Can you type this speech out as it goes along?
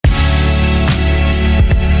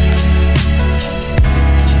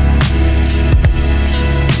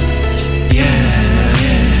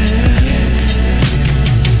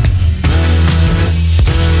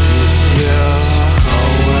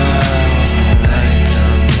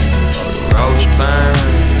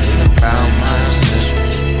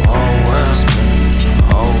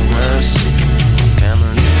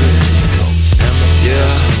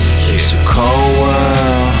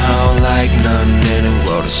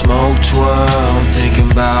smoke twirl, I'm thinking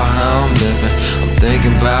about how I'm living. I'm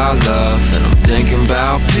thinking about love, and I'm thinking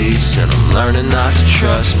about peace. And I'm learning not to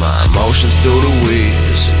trust my emotions through the weed.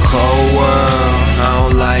 It's a cold world, I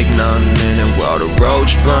don't like nothing in it while the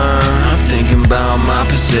roach burn. I'm thinking about my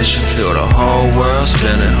position, feel the whole world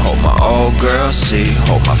spinning. Hope my old girl see,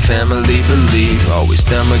 hope my family believe. Always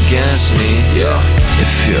them against me, yeah. It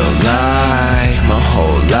feel like my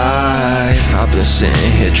whole life I've been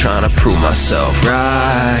sitting here trying to prove myself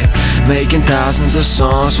right, making thousands of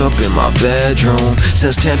songs up in my bedroom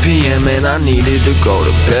since 10 p.m. and I needed to go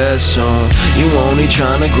to bed soon. You only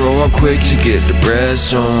trying to grow up quick to get the bread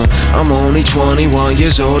soon. I'm only 21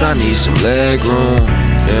 years old, I need some leg room.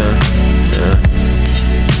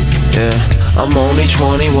 Yeah. I'm only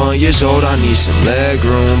 21 years old, I need some leg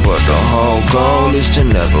room. But the whole goal is to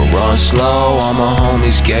never run slow. All my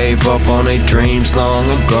homies gave up on their dreams long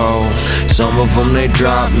ago. Some of them they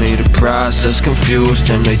dropped me, the process confused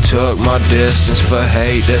them. They took my distance for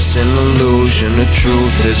hate, that's an illusion. The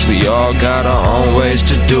truth is we all got our own ways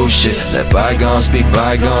to do shit. Let bygones be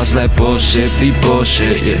bygones, let bullshit be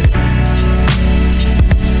bullshit, yeah.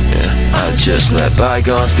 I just let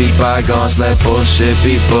bygones be bygones, let bullshit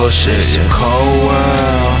be bullshit. It's a cold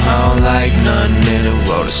world, I don't like nothing in it.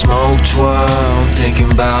 While the smoke twirl, I'm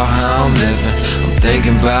thinking about how I'm living. I'm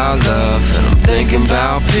thinking about love, and I'm thinking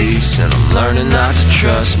about peace. And I'm learning not to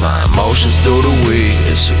trust my emotions through the weed.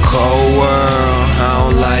 It's a cold world, I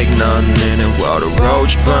don't like nothing in it. While the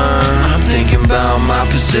roach burn, I'm thinking about my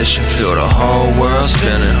position, feel the whole world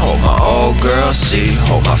spinning. Hope my old girl see,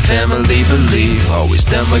 hope my family believe. Always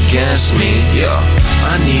them against me, yeah.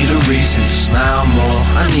 I need a reason to smile more.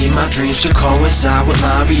 I need my dreams to coincide with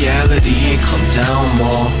my reality and come down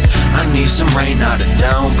more. I need some rain, not a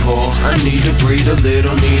downpour. I need to breathe a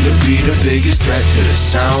little, need to be the biggest threat to the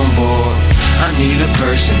soundboard. I need a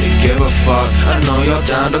person to give a fuck. I know y'all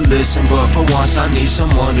down to listen, but for once I need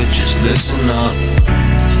someone to just listen up.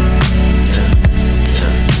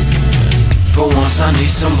 For once I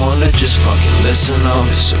need someone to just fucking listen up.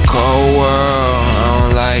 It's a cold world, I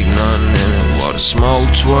don't like nothing in it. While the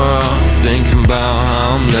smoke twirl, I'm thinking about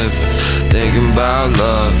how I'm living. Thinking about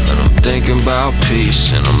love, and I'm thinking about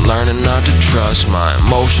peace. And I'm learning not to trust my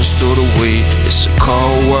emotions through the weed. It's a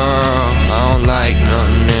cold world, I don't like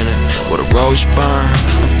nothing in it. While the roach burn,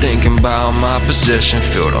 I'm thinking about my position,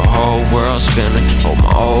 feel the whole world spinning. Hope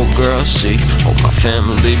my old girl see, hope my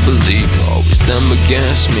family believe. Always them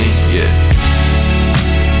against me, yeah.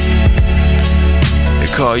 They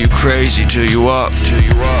call you crazy till you up,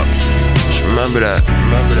 Just remember that,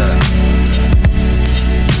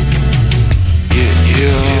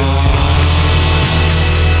 Yeah.